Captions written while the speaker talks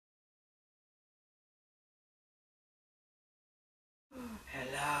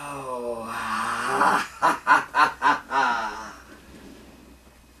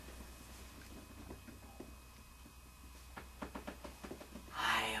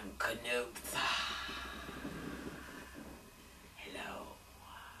Kanupth. Hello.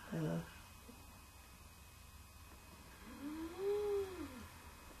 Hello.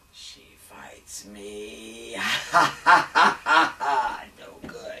 She fights me. No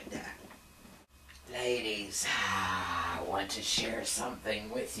good. Ladies, I want to share something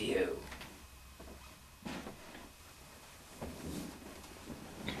with you.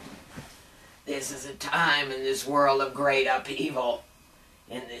 This is a time in this world of great upheaval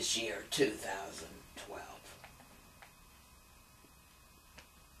in this year 2012.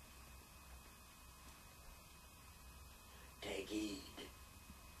 Take heed.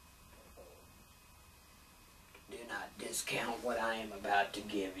 Do not discount what I am about to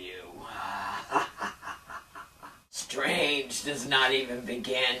give you. Strange does not even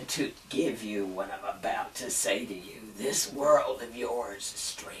begin to give you what I'm about to say to you. This world of yours is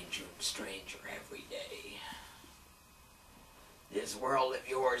stranger and stranger every day. This world of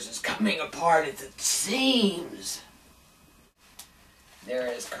yours is coming apart as it seems. There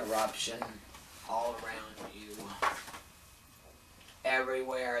is corruption all around you.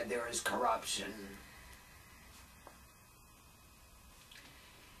 Everywhere there is corruption.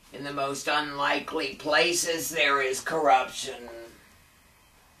 In the most unlikely places there is corruption.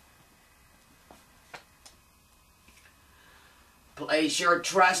 Place your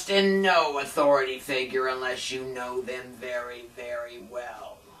trust in no authority figure unless you know them very, very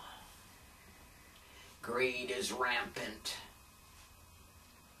well. Greed is rampant.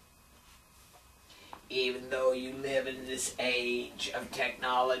 Even though you live in this age of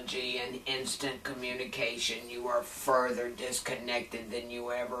technology and instant communication, you are further disconnected than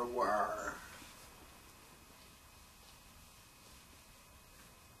you ever were.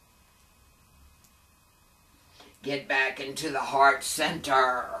 Get back into the heart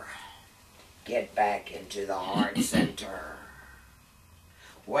center. Get back into the heart center.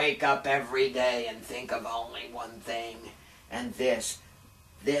 Wake up every day and think of only one thing, and this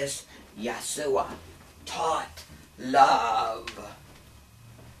Yeshua taught love.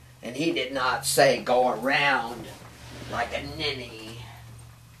 And he did not say go around like a ninny.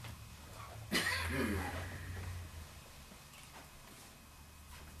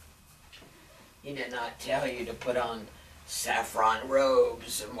 He did not tell you to put on saffron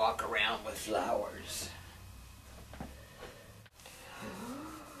robes and walk around with flowers.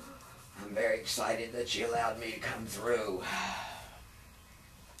 I'm very excited that you allowed me to come through.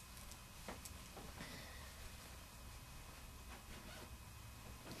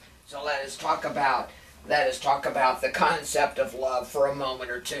 So let us talk about the concept of love for a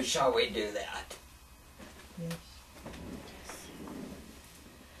moment or two. Shall we do that? Yes.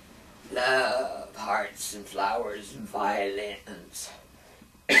 Love, hearts and flowers and violins.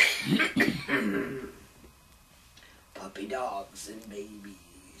 Puppy dogs and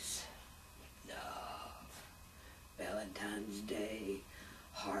babies. Love. Valentine's Day,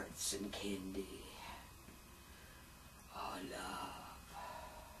 hearts and candy. Oh, love.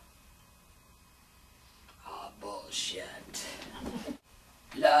 Oh, bullshit.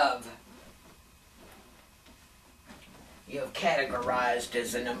 Love. You have categorized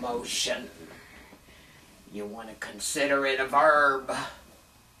as an emotion. You want to consider it a verb.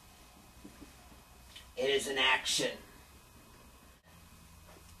 It is an action.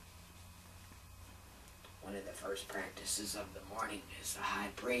 One of the first practices of the morning is the high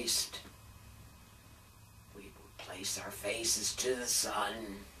priest. We would place our faces to the sun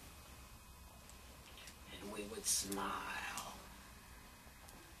and we would smile.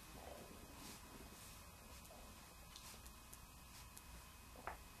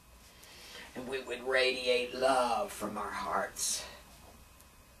 And we would radiate love from our hearts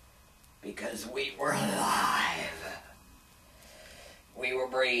because we were alive. We were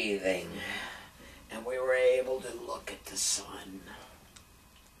breathing and we were able to look at the sun,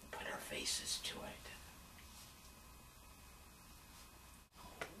 put our faces to it.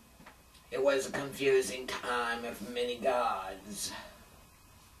 It was a confusing time of many gods.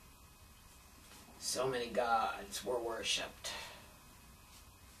 So many gods were worshipped.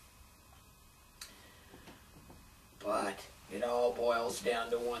 But it all boils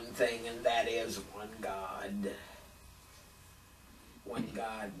down to one thing, and that is one God. One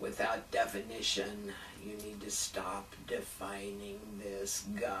God without definition. You need to stop defining this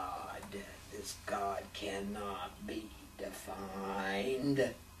God. This God cannot be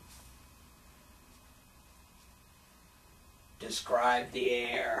defined. Describe the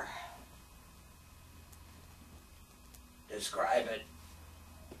air. Describe it.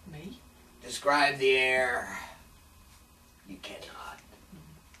 Me? Describe the air. You cannot.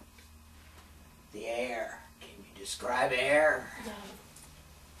 The air. Can you describe air? No.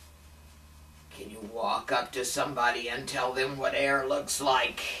 walk up to somebody and tell them what air looks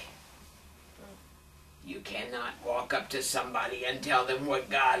like. You cannot walk up to somebody and tell them what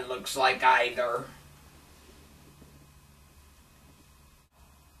God looks like either.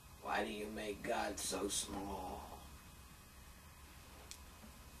 Why do you make God so small?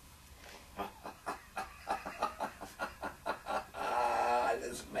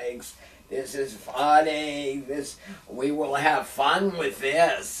 This is funny. We will have fun with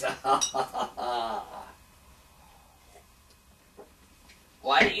this.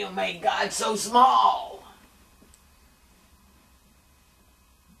 Why do you make God so small?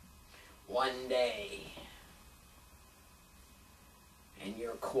 One day, in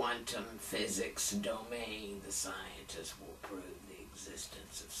your quantum physics domain, the scientists will prove the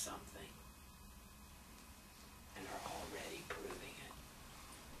existence of something, and are already proving it.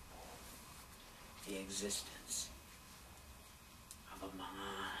 The existence of a mind,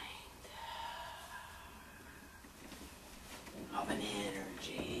 of an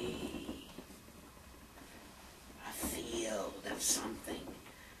energy, a field of something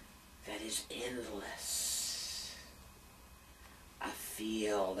that is endless, a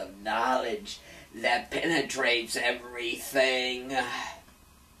field of knowledge that penetrates everything,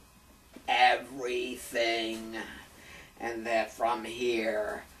 and that from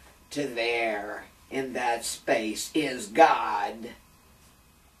here to there in that space is God,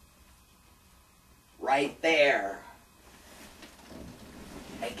 right there.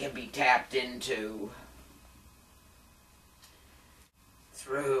 It can be tapped into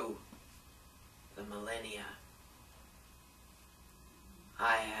through the millennia.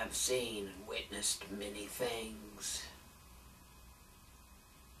 I have seen and witnessed many things.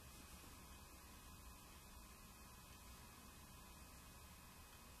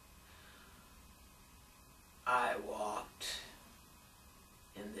 I walked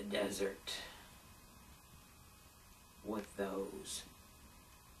in the desert with those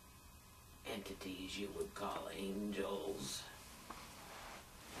entities you would call angels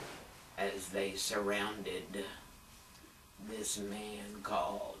as they surrounded this man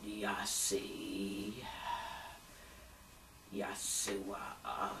called Yahshua.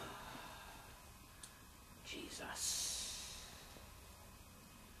 Jesus.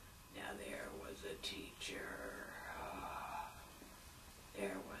 Now there was a teacher.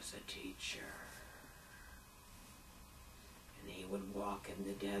 And he would walk in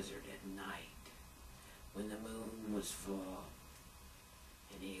the desert at night when the moon was full,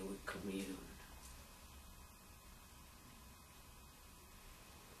 and he would commune.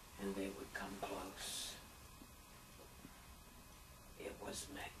 And they would come close. It was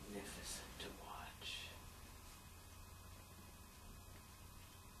magnificent to watch.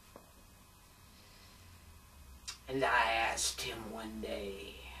 And I asked him one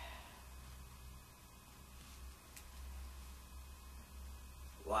day,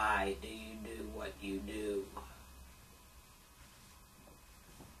 why do you do what you do?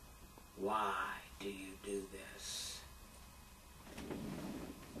 Why do you do this?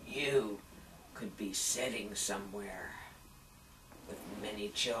 You could be sitting somewhere with many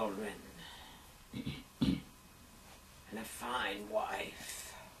children and a fine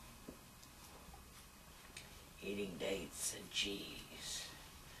wife, eating dates and cheese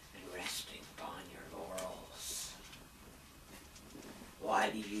and resting upon your laurels. Why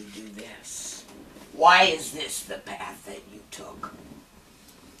do you do this? Why is this the path that you took?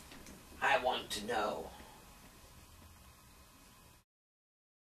 I want to know.